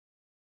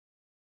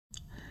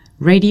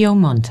Radio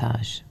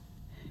montage.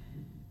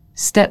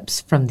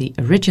 Steps from the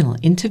original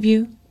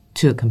interview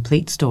to a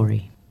complete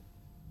story.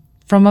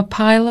 From a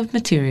pile of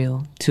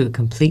material to a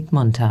complete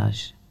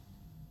montage.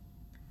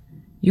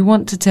 You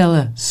want to tell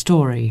a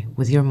story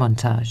with your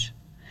montage.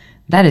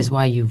 That is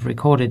why you've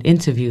recorded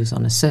interviews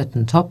on a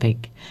certain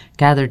topic,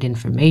 gathered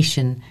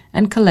information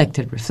and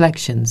collected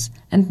reflections,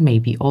 and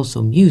maybe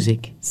also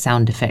music,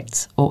 sound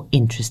effects or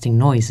interesting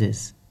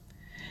noises.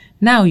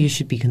 Now you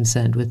should be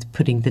concerned with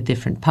putting the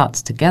different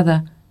parts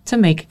together to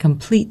make a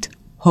complete,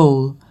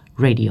 whole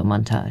radio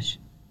montage.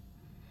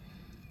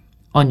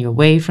 On your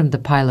way from the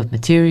pile of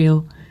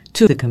material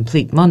to the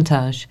complete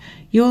montage,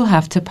 you'll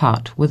have to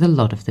part with a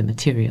lot of the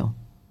material.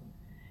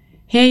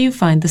 Here you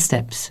find the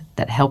steps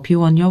that help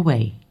you on your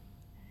way.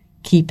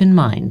 Keep in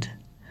mind,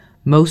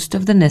 most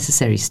of the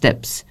necessary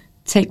steps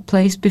take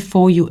place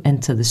before you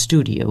enter the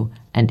studio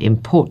and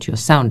import your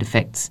sound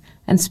effects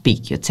and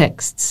speak your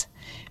texts,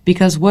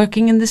 because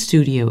working in the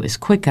studio is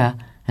quicker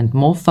and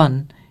more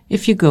fun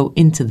if you go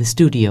into the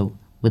studio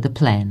with a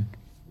plan.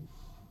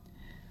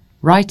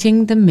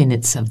 Writing the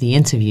minutes of the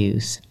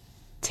interviews,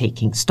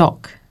 taking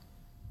stock.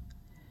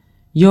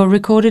 Your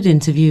recorded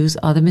interviews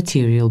are the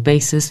material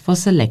basis for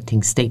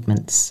selecting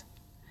statements.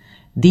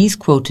 These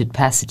quoted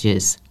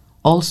passages,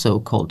 also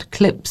called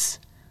clips,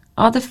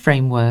 are the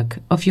framework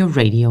of your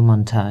radio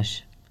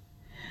montage.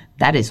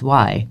 That is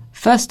why,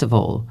 first of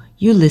all,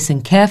 you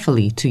listen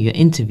carefully to your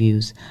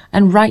interviews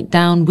and write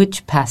down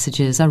which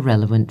passages are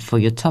relevant for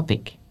your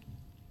topic.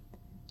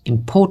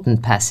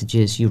 Important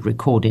passages you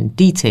record in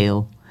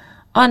detail,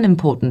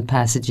 unimportant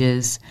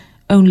passages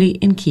only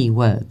in key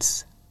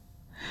words.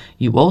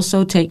 You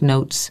also take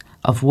notes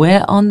of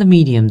where on the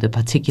medium the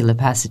particular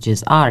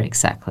passages are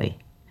exactly.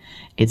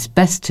 It's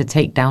best to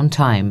take down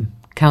time,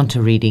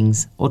 counter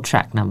readings or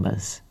track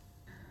numbers.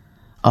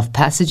 Of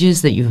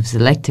passages that you have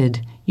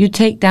selected, you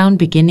take down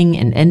beginning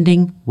and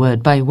ending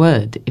word by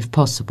word if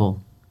possible.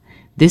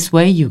 This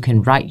way you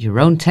can write your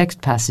own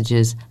text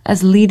passages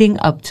as leading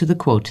up to the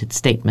quoted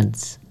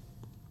statements.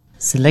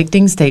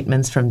 Selecting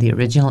statements from the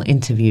original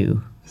interview,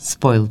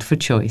 spoiled for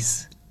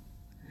choice.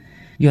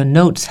 Your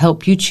notes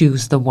help you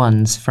choose the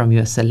ones from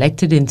your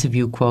selected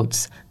interview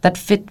quotes that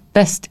fit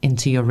best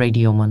into your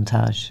radio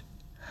montage.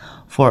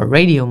 For a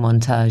radio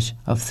montage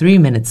of 3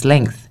 minutes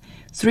length,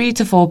 3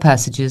 to 4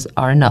 passages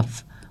are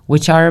enough,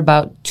 which are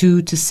about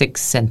 2 to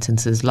 6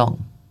 sentences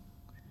long.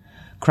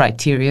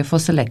 Criteria for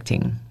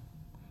selecting.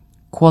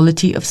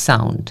 Quality of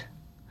sound.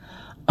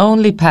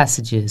 Only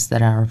passages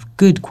that are of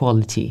good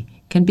quality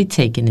can be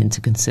taken into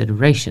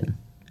consideration.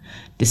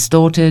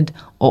 Distorted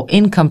or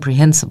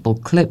incomprehensible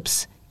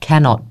clips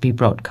cannot be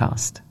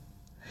broadcast.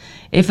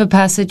 If a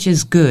passage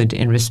is good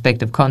in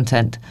respect of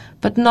content,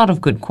 but not of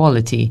good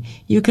quality,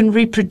 you can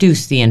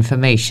reproduce the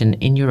information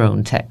in your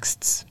own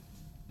texts.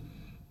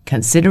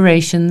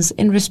 Considerations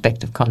in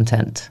respect of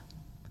content.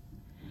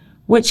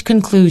 Which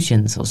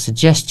conclusions or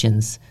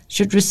suggestions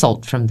should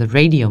result from the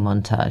radio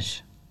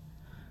montage?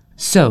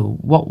 So,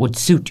 what would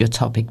suit your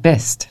topic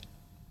best?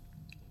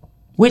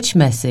 Which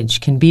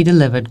message can be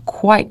delivered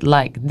quite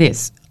like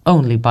this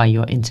only by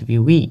your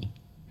interviewee?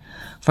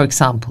 For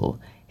example,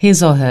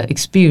 his or her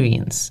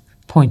experience,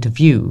 point of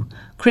view,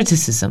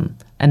 criticism,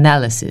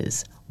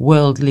 analysis,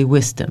 worldly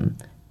wisdom,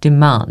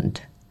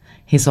 demand,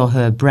 his or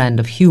her brand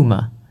of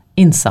humor,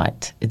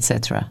 insight,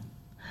 etc.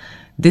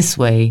 This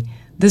way,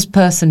 this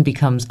person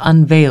becomes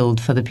unveiled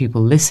for the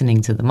people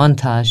listening to the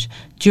montage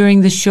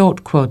during the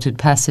short quoted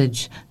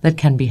passage that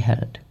can be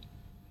heard.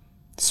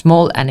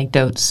 Small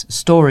anecdotes,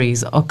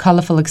 stories, or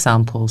colorful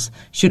examples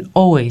should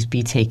always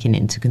be taken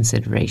into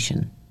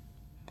consideration.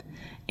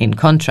 In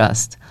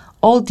contrast,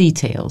 all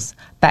details,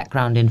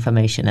 background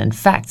information, and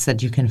facts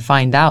that you can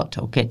find out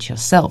or get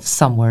yourself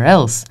somewhere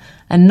else,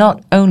 and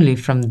not only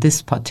from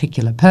this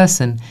particular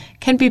person,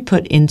 can be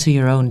put into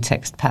your own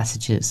text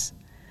passages.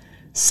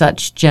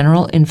 Such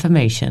general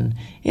information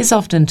is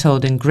often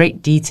told in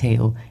great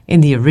detail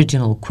in the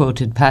original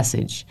quoted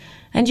passage,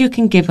 and you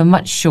can give a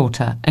much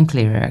shorter and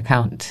clearer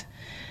account.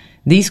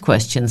 These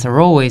questions are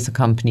always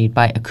accompanied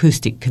by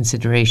acoustic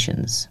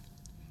considerations.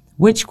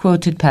 Which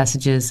quoted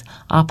passages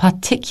are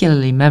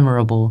particularly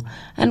memorable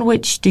and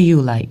which do you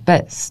like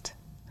best?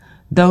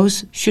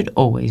 Those should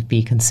always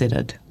be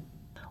considered.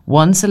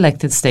 One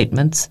selected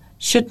statement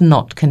should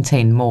not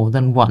contain more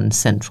than one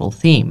central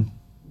theme.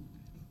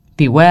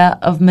 Beware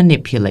of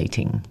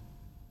manipulating.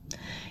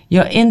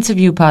 Your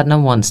interview partner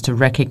wants to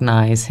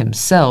recognize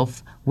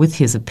himself with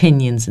his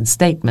opinions and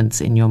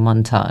statements in your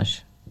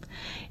montage.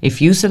 If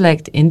you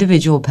select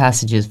individual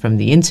passages from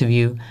the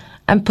interview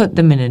and put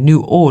them in a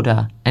new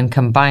order and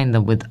combine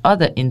them with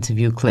other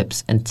interview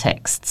clips and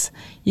texts,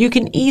 you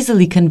can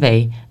easily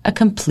convey a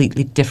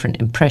completely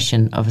different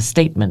impression of a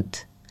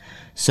statement.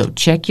 So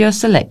check your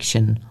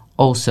selection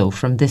also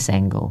from this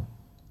angle.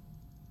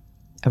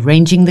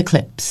 Arranging the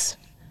clips,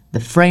 the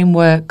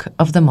framework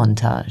of the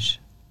montage.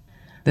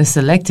 The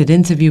selected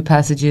interview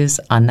passages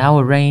are now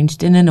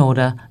arranged in an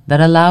order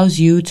that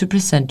allows you to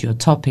present your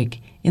topic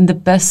in the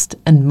best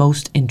and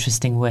most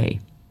interesting way.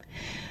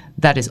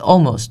 That is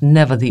almost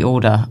never the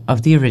order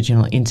of the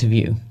original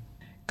interview.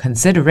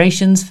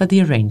 Considerations for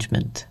the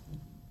arrangement.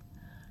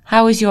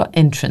 How is your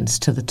entrance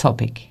to the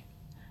topic?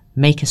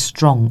 Make a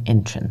strong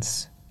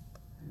entrance.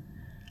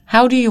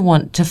 How do you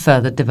want to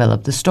further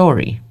develop the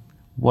story?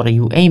 What are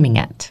you aiming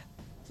at?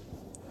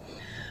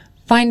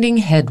 Finding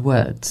head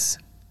words.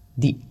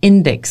 The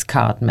index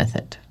card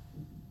method.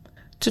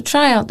 To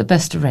try out the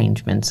best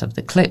arrangements of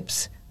the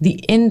clips,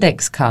 the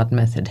index card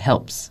method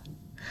helps.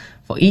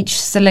 For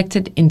each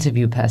selected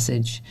interview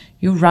passage,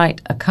 you write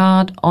a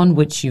card on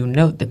which you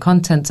note the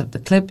contents of the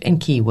clip in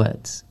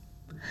keywords.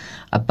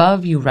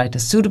 Above, you write a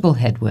suitable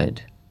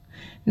headword.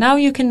 Now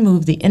you can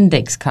move the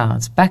index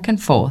cards back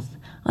and forth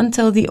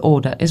until the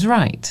order is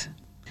right.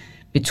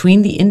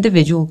 Between the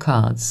individual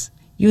cards,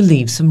 you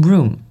leave some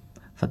room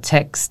for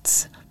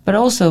texts, but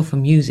also for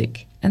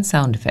music and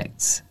sound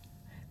effects.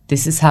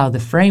 This is how the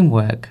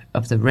framework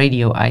of the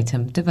radio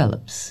item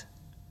develops.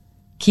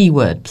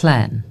 Keyword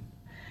plan.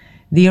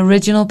 The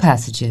original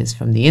passages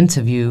from the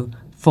interview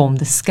form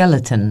the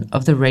skeleton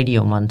of the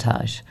radio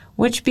montage,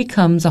 which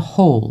becomes a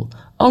whole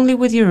only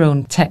with your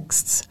own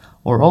texts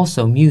or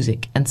also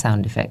music and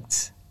sound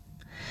effects.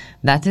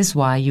 That is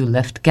why you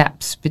left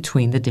gaps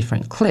between the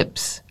different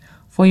clips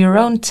for your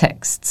own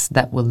texts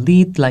that will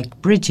lead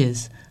like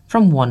bridges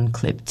from one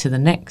clip to the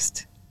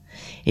next.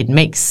 It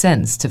makes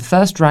sense to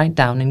first write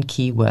down in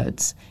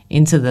keywords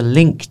into the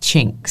link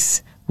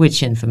chinks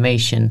which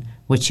information,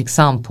 which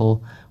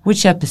example,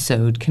 which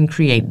episode can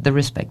create the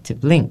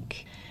respective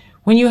link.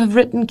 When you have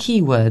written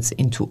keywords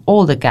into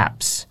all the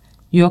gaps,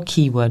 your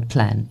keyword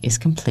plan is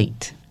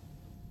complete.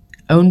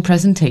 Own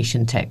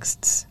presentation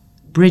texts,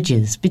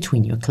 bridges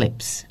between your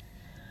clips.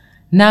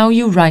 Now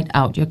you write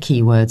out your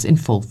keywords in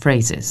full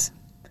phrases.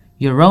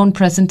 Your own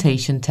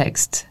presentation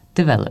texts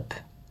develop.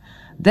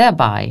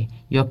 Thereby,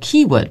 your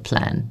keyword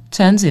plan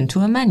turns into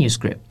a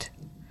manuscript.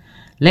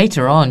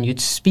 Later on, you'd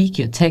speak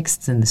your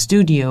texts in the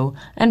studio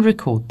and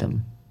record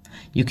them.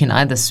 You can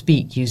either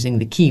speak using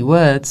the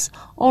keywords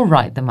or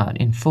write them out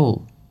in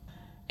full.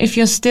 If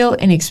you're still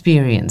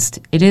inexperienced,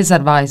 it is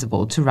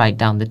advisable to write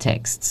down the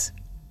texts.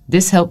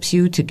 This helps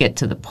you to get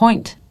to the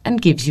point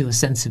and gives you a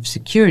sense of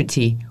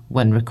security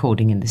when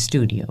recording in the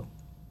studio.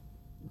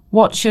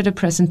 What should a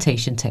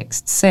presentation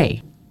text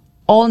say?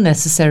 All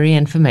necessary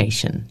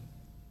information.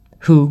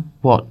 Who,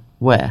 what,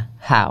 where,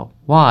 how,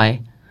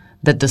 why,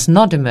 that does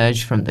not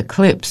emerge from the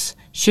clips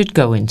should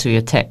go into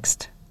your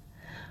text.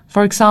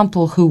 For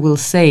example, who will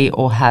say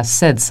or has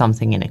said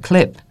something in a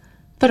clip,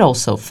 but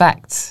also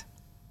facts.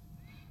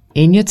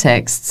 In your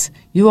texts,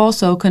 you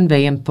also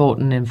convey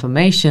important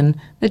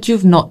information that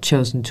you've not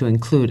chosen to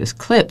include as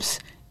clips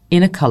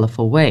in a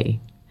colorful way.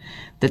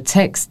 The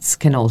texts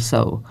can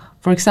also,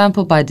 for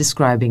example by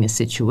describing a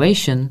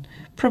situation,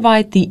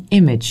 provide the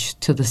image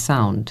to the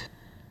sound.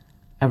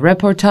 A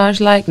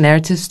reportage-like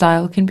narrative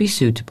style can be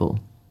suitable.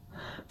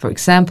 For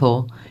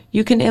example,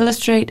 you can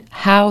illustrate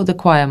how the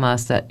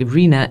choirmaster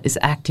Irina is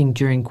acting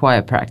during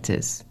choir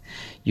practice.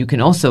 You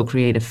can also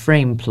create a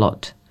frame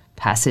plot,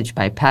 passage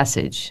by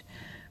passage.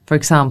 For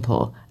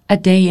example, a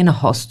day in a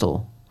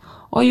hostel.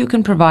 Or you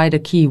can provide a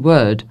key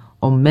word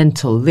or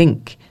mental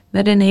link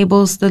that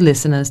enables the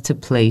listeners to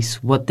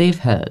place what they've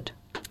heard.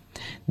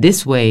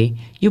 This way,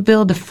 you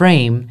build a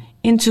frame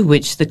into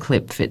which the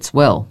clip fits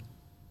well.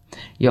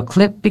 Your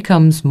clip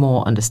becomes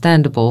more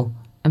understandable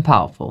and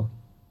powerful.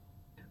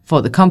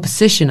 For the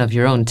composition of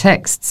your own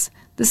texts,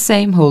 the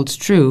same holds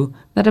true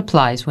that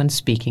applies when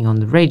speaking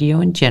on the radio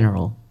in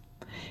general.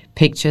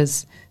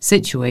 Pictures,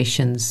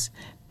 situations,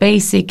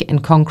 basic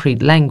and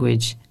concrete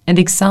language, and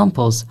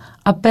examples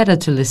are better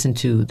to listen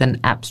to than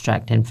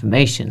abstract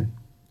information.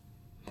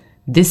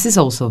 This is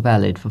also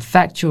valid for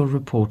factual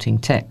reporting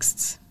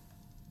texts.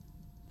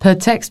 Per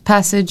text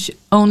passage,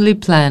 only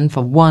plan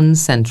for one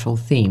central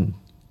theme.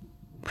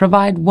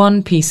 Provide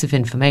one piece of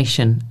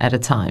information at a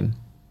time.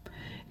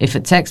 If a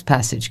text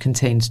passage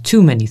contains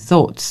too many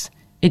thoughts,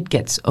 it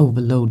gets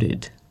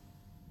overloaded.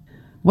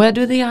 Where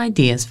do the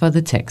ideas for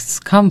the texts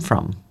come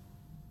from?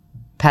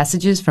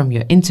 Passages from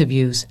your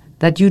interviews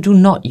that you do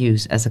not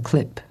use as a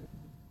clip.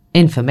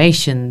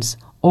 Informations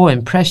or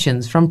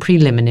impressions from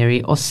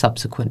preliminary or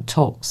subsequent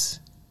talks.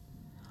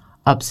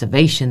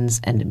 Observations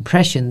and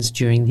impressions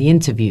during the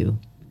interview.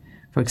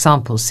 For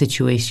example,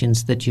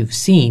 situations that you've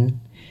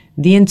seen,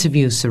 the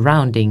interview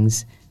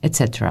surroundings,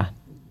 etc.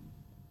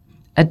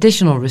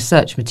 Additional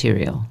research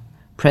material,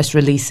 press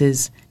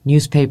releases,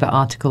 newspaper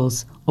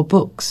articles, or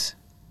books.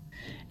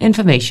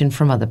 Information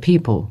from other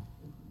people,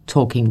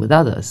 talking with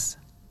others.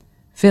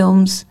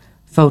 Films,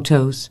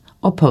 photos,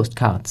 or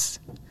postcards.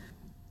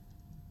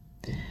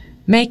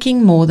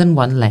 Making more than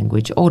one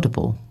language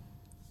audible.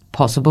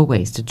 Possible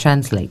ways to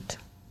translate.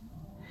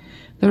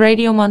 The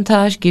radio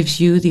montage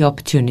gives you the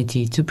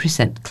opportunity to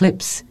present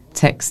clips,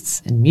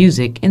 texts, and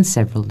music in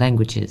several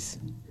languages.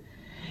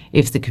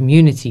 If the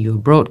community you're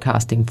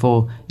broadcasting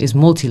for is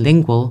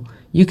multilingual,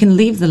 you can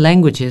leave the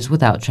languages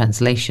without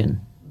translation.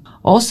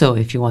 Also,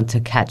 if you want to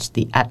catch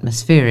the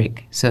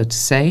atmospheric, so to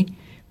say,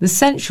 the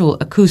sensual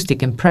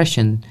acoustic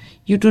impression,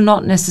 you do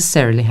not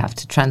necessarily have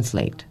to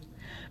translate.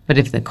 But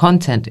if the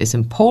content is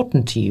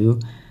important to you,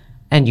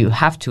 and you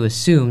have to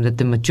assume that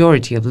the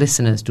majority of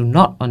listeners do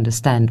not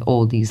understand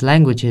all these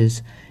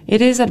languages,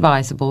 it is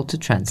advisable to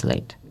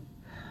translate.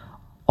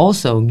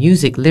 Also,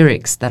 music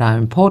lyrics that are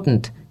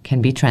important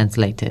can be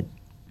translated.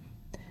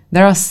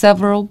 There are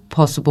several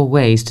possible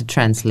ways to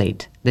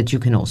translate that you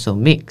can also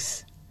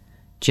mix,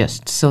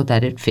 just so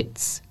that it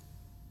fits.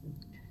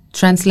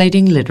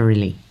 Translating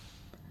literally.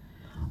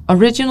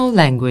 Original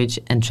language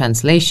and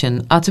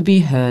translation are to be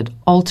heard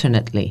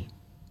alternately.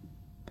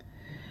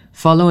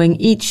 Following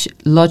each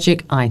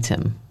logic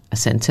item, a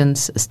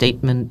sentence, a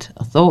statement,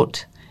 a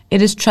thought, it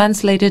is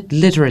translated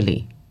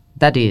literally,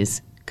 that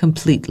is,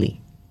 completely.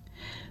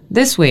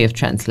 This way of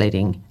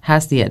translating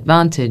has the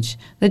advantage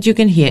that you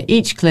can hear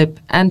each clip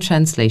and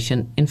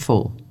translation in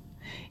full.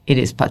 It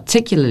is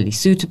particularly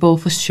suitable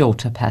for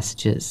shorter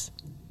passages.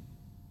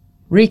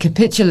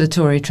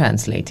 Recapitulatory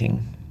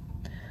translating.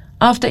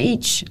 After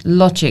each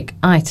logic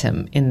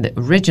item in the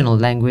original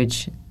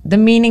language, the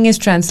meaning is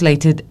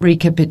translated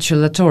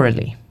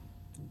recapitulatorily.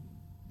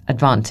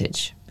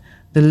 Advantage.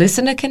 The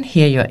listener can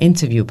hear your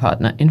interview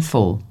partner in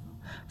full.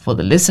 For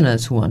the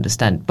listeners who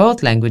understand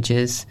both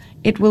languages,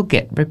 it will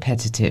get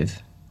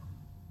repetitive.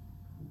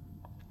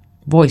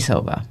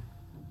 Voiceover.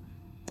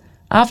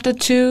 After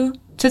 2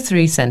 to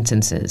 3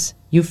 sentences,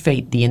 you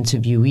fade the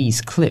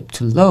interviewee's clip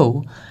to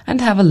low and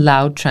have a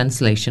loud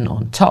translation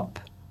on top.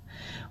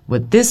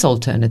 With this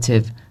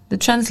alternative, the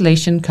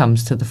translation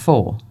comes to the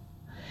fore.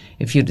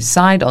 If you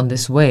decide on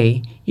this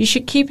way, you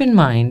should keep in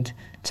mind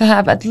to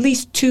have at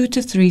least 2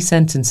 to 3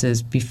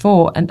 sentences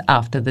before and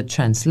after the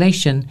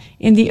translation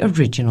in the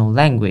original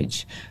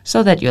language,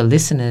 so that your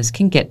listeners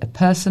can get a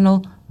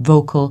personal,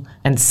 vocal,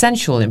 and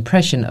sensual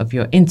impression of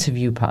your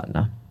interview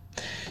partner.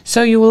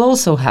 So you will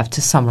also have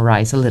to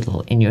summarize a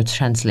little in your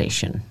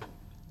translation.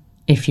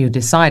 If you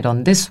decide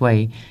on this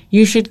way,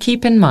 you should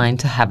keep in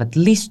mind to have at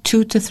least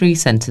 2 to 3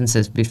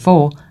 sentences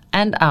before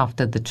and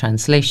after the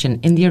translation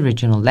in the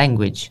original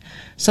language,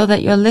 so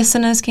that your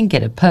listeners can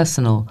get a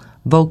personal,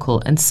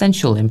 vocal and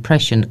sensual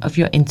impression of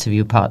your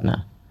interview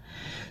partner.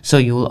 So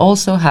you will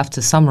also have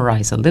to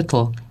summarize a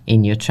little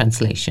in your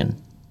translation.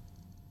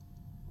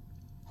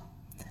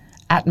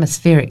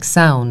 Atmospheric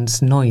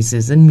sounds,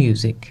 noises and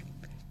music.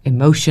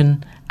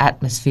 Emotion,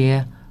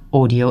 atmosphere,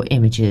 audio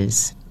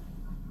images.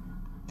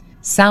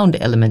 Sound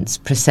elements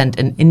present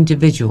an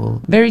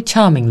individual, very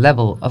charming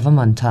level of a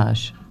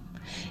montage.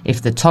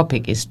 If the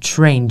topic is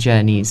train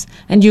journeys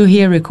and you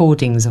hear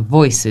recordings of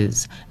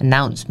voices,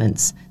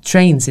 announcements,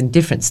 trains in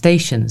different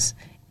stations,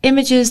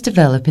 images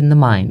develop in the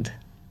mind.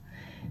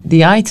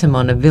 The item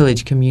on a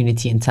village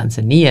community in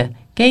Tanzania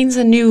gains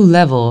a new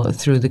level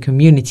through the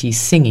community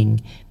singing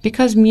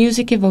because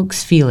music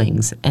evokes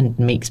feelings and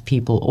makes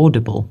people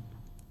audible.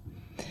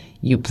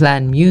 You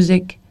plan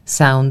music,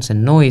 sounds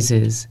and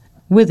noises.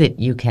 With it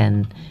you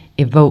can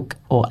evoke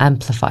or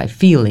amplify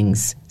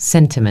feelings,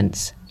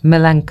 sentiments,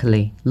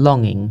 melancholy,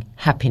 longing,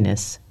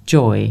 happiness,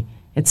 joy,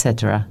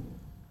 etc.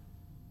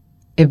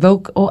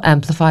 Evoke or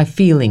amplify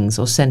feelings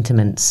or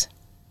sentiments.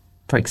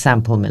 For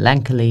example,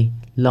 melancholy,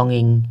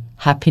 longing,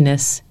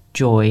 happiness,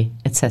 joy,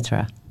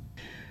 etc.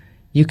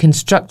 You can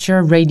structure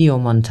a radio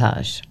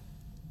montage.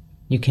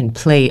 You can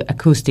play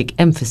acoustic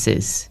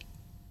emphasis.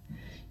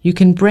 You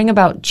can bring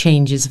about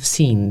changes of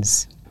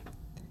scenes.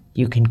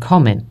 You can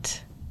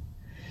comment.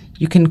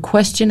 You can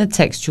question a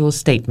textual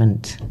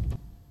statement.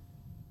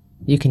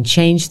 You can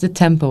change the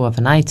tempo of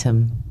an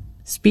item,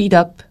 speed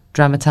up,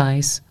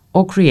 dramatize,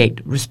 or create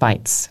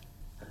respites.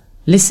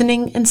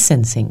 Listening and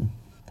sensing.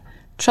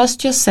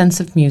 Trust your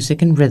sense of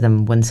music and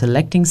rhythm when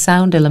selecting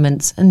sound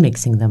elements and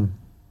mixing them.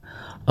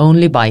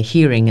 Only by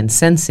hearing and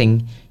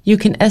sensing, you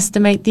can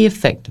estimate the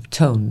effect of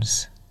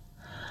tones.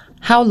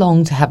 How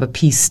long to have a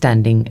piece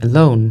standing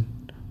alone?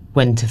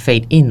 When to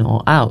fade in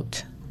or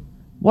out?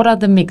 What are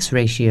the mix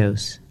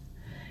ratios?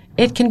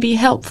 It can be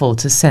helpful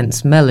to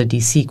sense melody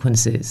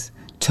sequences,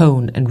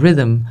 tone and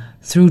rhythm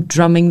through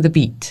drumming the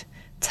beat,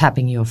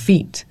 tapping your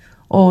feet,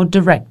 or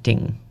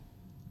directing.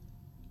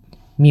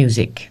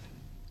 Music.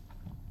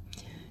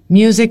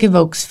 Music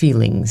evokes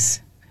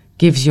feelings,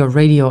 gives your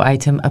radio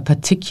item a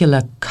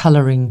particular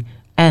coloring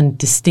and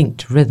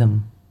distinct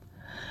rhythm.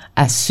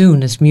 As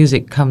soon as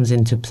music comes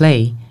into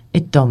play,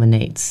 it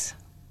dominates.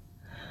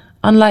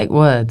 Unlike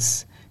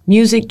words,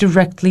 music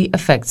directly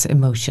affects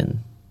emotion.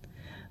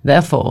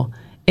 Therefore,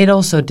 it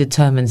also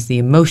determines the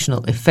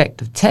emotional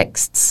effect of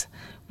texts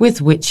with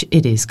which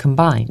it is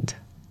combined.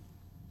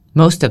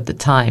 Most of the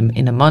time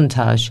in a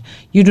montage,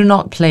 you do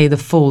not play the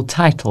full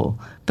title,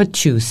 but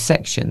choose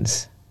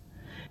sections.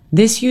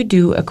 This you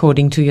do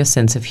according to your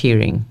sense of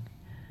hearing.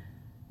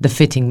 The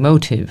fitting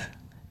motive,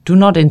 do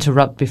not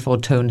interrupt before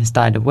tone has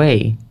died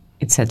away,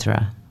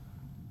 etc.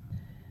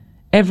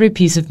 Every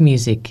piece of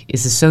music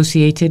is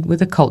associated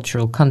with a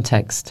cultural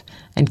context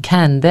and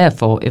can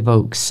therefore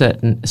evoke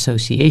certain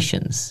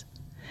associations.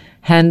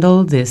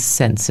 Handle this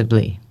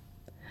sensibly.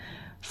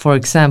 For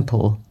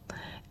example,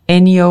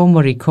 Ennio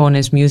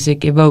Morricone's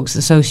music evokes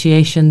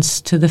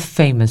associations to the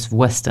famous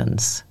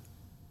westerns.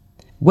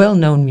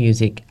 Well-known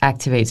music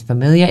activates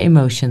familiar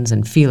emotions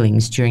and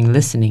feelings during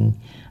listening,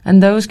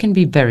 and those can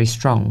be very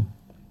strong.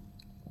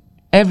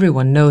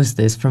 Everyone knows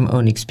this from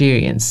own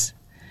experience.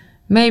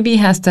 Maybe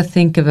has to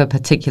think of a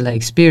particular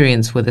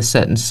experience with a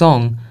certain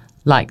song,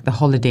 like The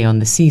Holiday on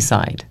the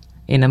Seaside.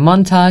 In a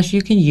montage,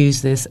 you can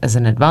use this as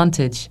an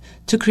advantage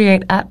to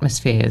create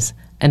atmospheres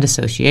and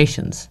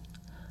associations.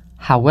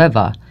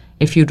 However,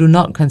 if you do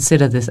not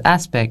consider this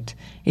aspect,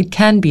 it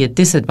can be a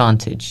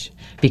disadvantage,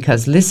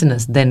 because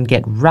listeners then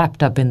get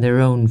wrapped up in their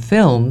own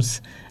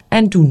films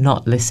and do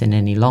not listen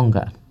any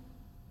longer.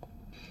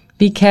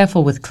 Be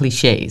careful with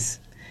clichés.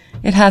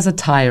 It has a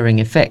tiring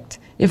effect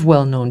if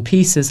well-known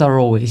pieces are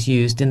always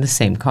used in the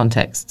same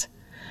context.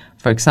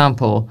 For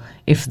example,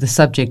 if the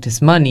subject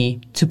is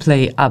money, to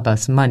play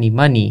ABBA's Money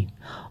Money,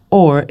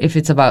 or if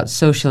it's about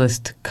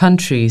socialist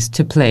countries,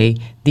 to play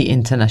the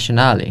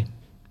Internationale.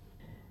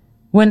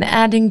 When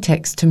adding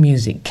text to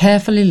music,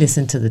 carefully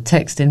listen to the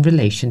text in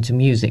relation to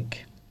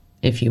music.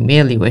 If you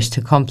merely wish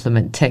to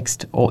complement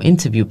text or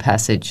interview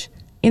passage,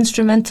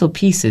 instrumental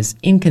pieces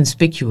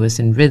inconspicuous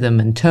in rhythm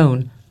and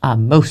tone are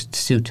most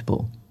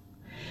suitable.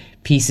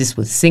 Pieces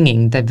with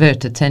singing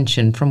divert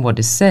attention from what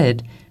is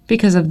said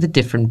because of the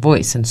different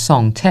voice and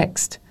song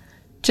text,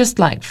 just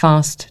like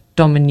fast,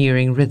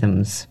 domineering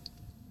rhythms.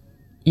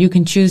 You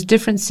can choose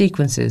different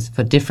sequences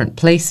for different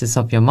places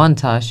of your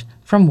montage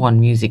from one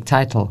music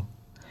title.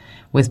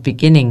 With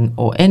beginning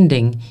or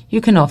ending,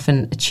 you can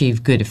often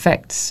achieve good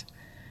effects.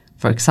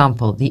 For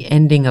example, the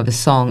ending of a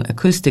song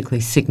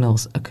acoustically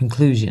signals a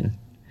conclusion.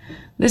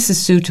 This is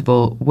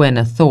suitable when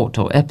a thought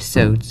or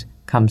episode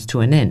comes to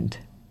an end.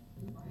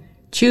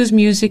 Choose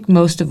music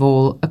most of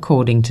all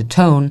according to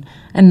tone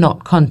and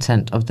not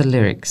content of the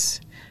lyrics,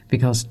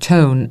 because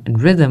tone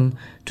and rhythm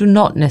do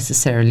not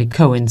necessarily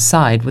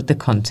coincide with the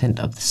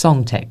content of the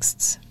song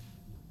texts.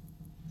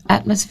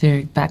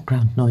 Atmospheric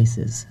background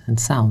noises and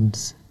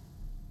sounds.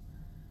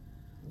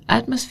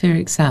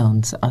 Atmospheric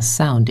sounds are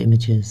sound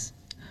images.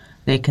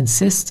 They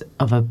consist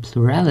of a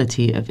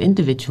plurality of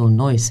individual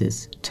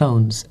noises,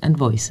 tones, and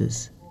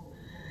voices.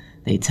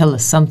 They tell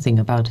us something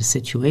about a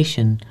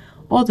situation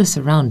or the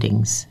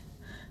surroundings.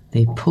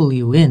 They pull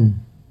you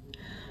in.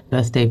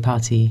 Birthday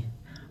party,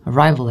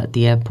 arrival at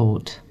the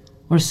airport,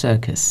 or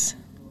circus.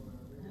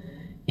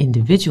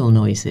 Individual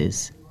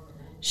noises,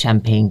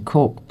 champagne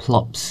cork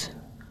plops,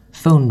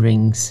 phone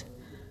rings,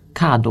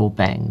 car door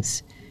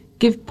bangs,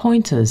 give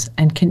pointers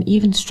and can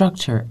even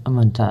structure a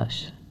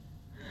montage.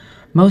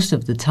 Most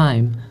of the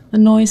time, the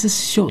noise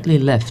is shortly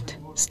left,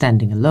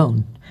 standing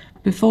alone,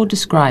 before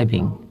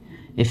describing,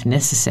 if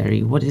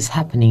necessary, what is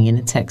happening in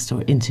a text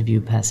or interview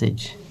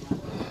passage.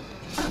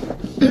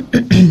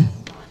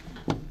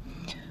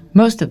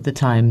 Most of the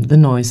time, the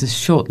noise is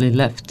shortly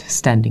left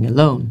standing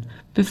alone,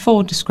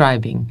 before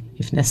describing,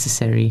 if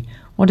necessary,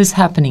 what is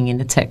happening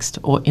in a text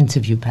or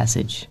interview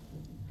passage.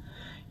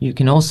 You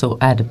can also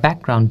add a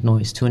background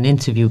noise to an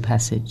interview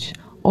passage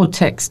or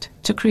text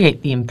to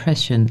create the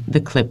impression the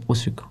clip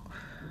was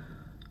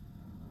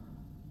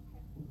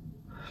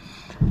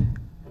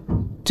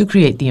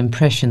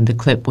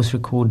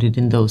recorded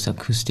in those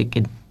acoustic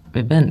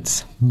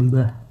events.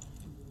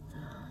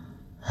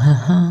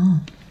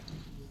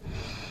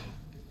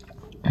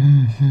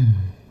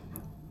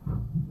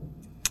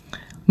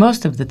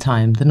 Most of the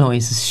time, the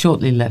noise is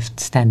shortly left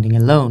standing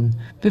alone,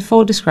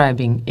 before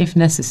describing, if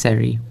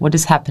necessary, what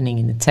is happening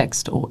in a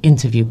text or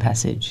interview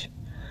passage.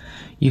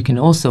 You can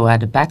also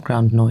add a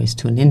background noise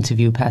to an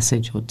interview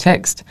passage or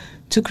text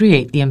to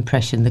create the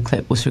impression the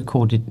clip was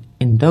recorded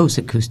in those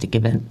acoustic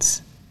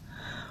events.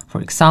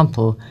 For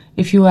example,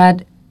 if you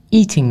add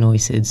eating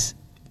noises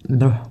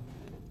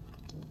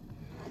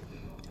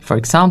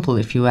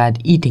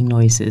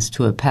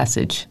to a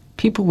passage,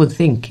 people will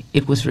think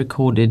it was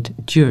recorded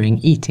during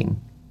eating.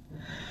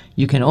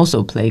 You can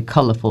also play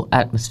colorful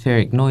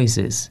atmospheric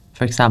noises,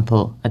 for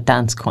example, a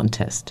dance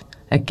contest,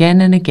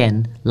 again and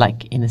again,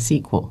 like in a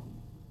sequel.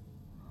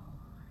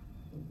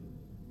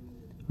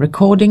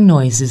 Recording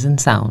noises and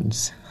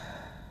sounds.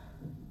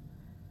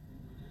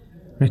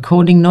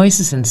 Recording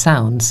noises and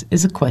sounds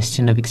is a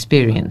question of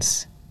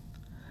experience.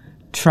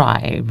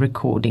 Try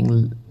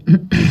recording,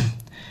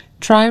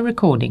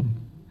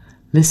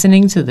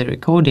 listening to the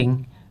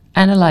recording,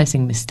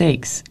 analyzing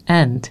mistakes,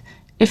 and,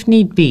 if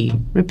need be,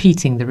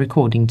 repeating the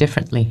recording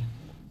differently.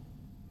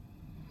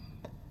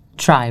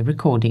 Try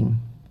recording,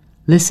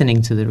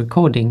 listening to the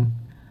recording,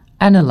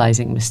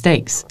 analyzing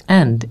mistakes,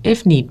 and,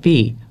 if need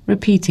be,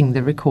 repeating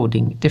the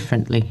recording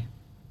differently.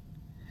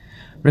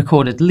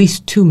 Record at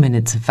least 2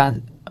 minutes of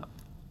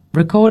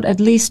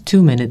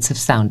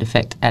sound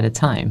effect at a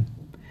time.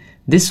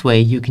 This way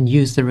you can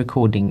use the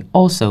recording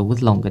also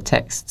with longer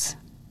texts.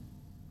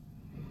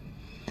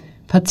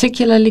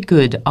 Particularly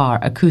good are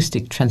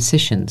acoustic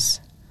transitions,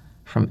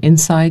 from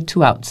inside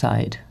to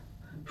outside,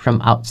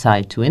 from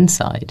outside to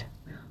inside,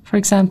 for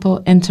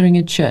example, entering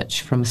a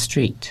church from a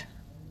street.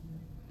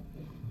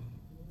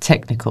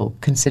 Technical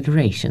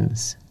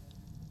considerations.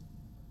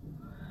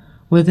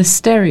 With a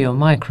stereo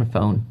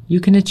microphone,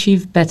 you can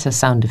achieve better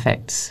sound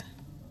effects.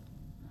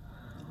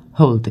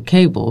 Hold the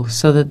cable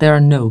so that there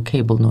are no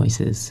cable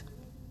noises.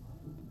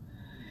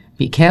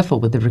 Be careful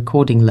with the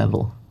recording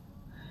level.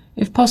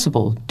 If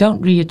possible,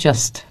 don't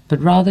readjust, but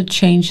rather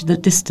change the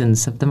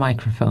distance of the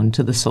microphone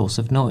to the source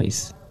of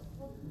noise.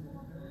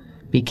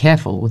 Be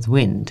careful with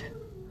wind.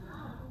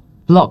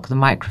 Block the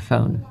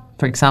microphone,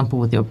 for example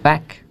with your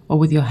back or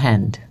with your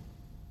hand.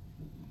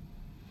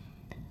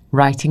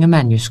 Writing a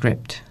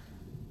manuscript.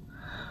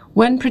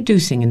 When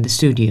producing in the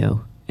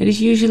studio, it is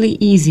usually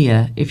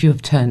easier if you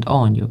have turned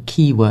on your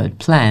keyword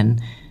plan.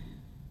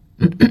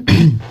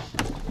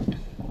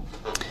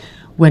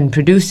 When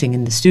producing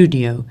in the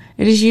studio,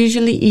 it is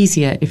usually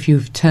easier if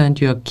you've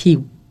turned your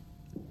keyword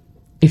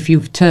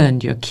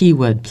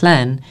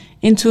plan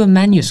into a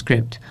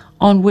manuscript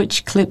on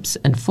which clips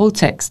and full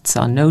texts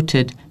are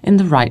noted in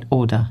the right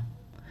order.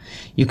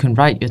 You can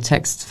write your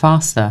texts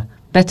faster,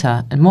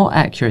 better and more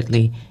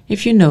accurately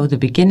if you know the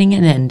beginning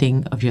and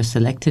ending of your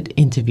selected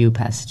interview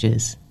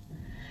passages.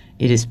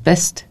 It is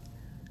best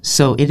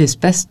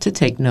to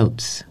take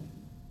notes.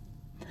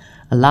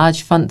 A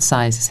large font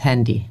size is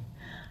handy.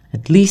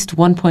 At least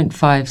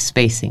 1.5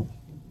 spacing.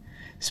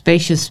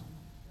 Spacious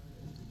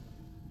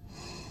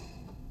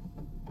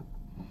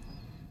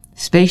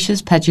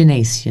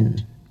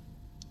pagination.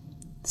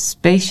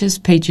 Spacious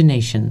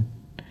pagination.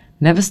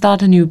 Never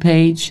start a new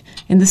page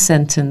in the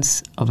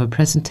sentence of a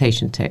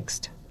presentation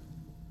text.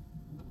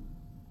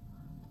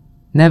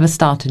 Never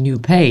start a new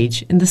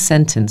page in the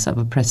sentence of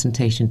a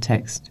presentation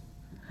text.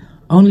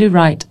 Only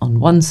write on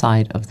one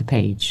side of the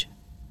page.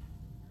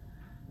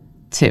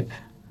 Tip: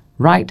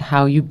 write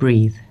how you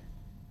breathe.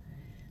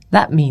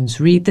 That means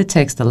read the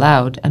text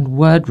aloud and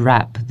word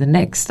wrap the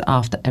next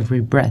after every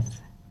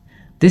breath.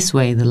 This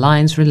way the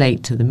lines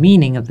relate to the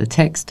meaning of the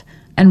text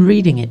and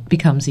reading it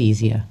becomes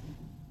easier.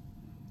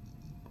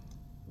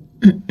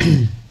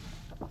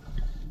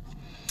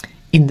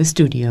 In the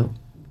studio.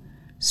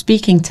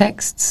 Speaking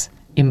texts,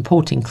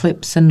 importing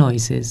clips and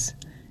noises,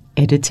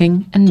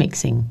 editing and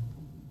mixing.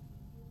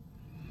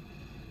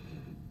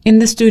 In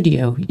the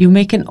studio, you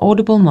make an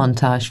audible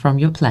montage from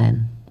your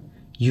plan.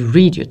 You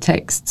read your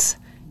texts,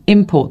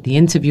 import the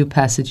interview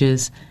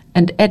passages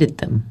and edit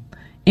them,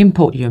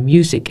 import your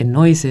music and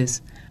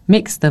noises,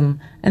 mix them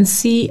and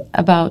see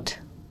about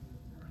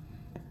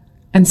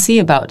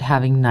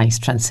having nice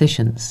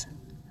transitions.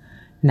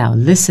 Now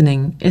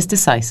listening is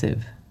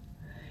decisive.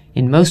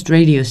 In most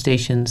radio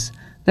stations,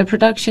 the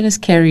production is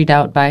carried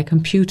out by a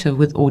computer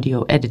with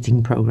audio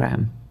editing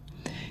program.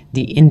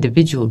 The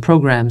individual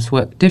programs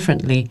work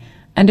differently,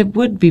 and it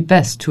would be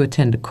best to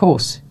attend a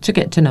course to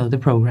get to know the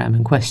program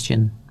in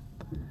question.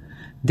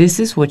 This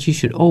is what you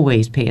should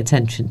always pay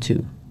attention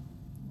to.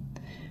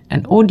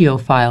 An audio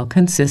file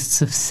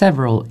consists of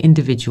several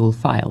individual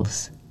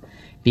files.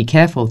 Be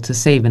careful to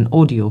save an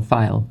audio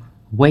file,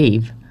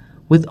 WAV,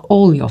 with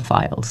all your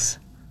files.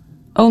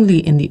 Only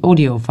in the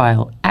audio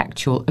file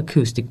actual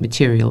acoustic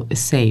material is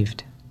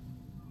saved.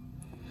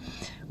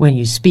 When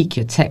you speak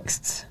your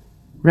texts,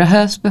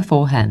 rehearse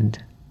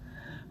beforehand.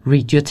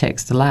 Read your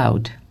text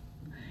aloud.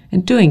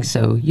 In doing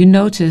so, you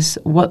notice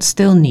what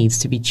still needs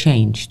to be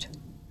changed.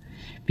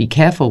 Be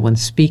careful when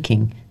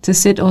speaking to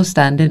sit or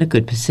stand in a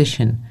good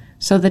position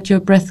so that your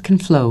breath can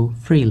flow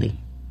freely.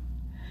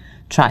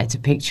 Try to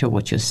picture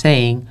what you're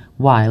saying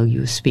while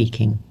you're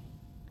speaking.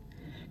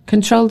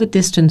 Control the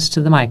distance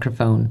to the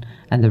microphone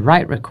and the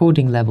right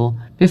recording level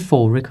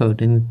before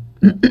recording.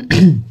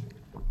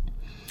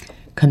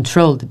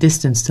 Control the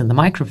distance to the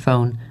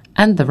microphone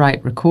and the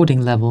right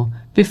recording level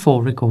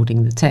before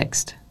recording the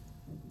text.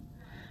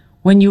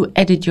 When you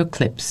edit your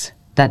clips,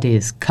 that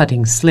is,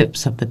 cutting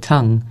slips of the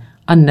tongue,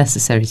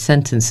 unnecessary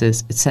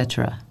sentences,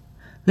 etc.,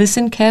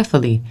 listen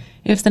carefully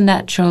if the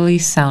naturally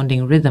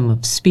sounding rhythm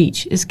of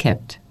speech is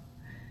kept.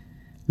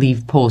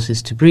 Leave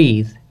pauses to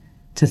breathe,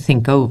 to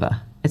think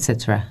over,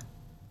 etc.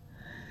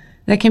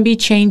 There can be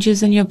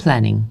changes in your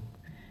planning.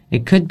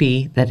 It could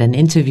be that an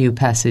interview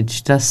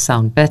passage does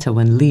sound better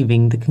when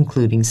leaving the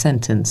concluding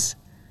sentence.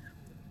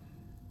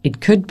 It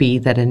could be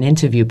that an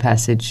interview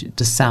passage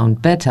does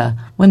sound better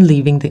when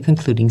leaving the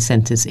concluding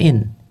sentence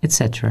in,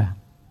 etc.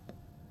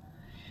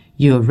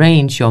 You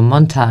arrange your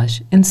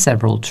montage in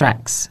several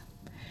tracks.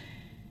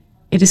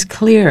 It is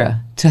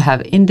clearer to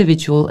have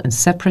individual and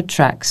separate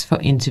tracks for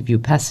interview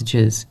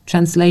passages,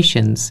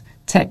 translations,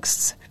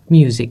 texts,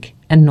 music,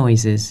 and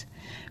noises,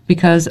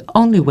 because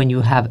only when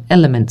you have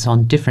elements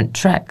on different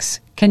tracks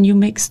can you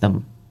mix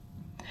them.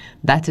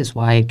 That is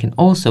why it can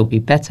also be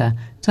better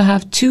to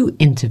have 2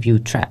 interview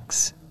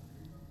tracks.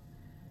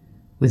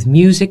 With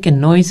music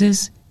and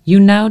noises, you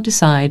now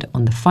decide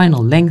on the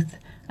final length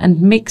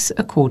and mix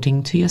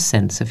according to your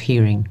sense of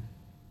hearing.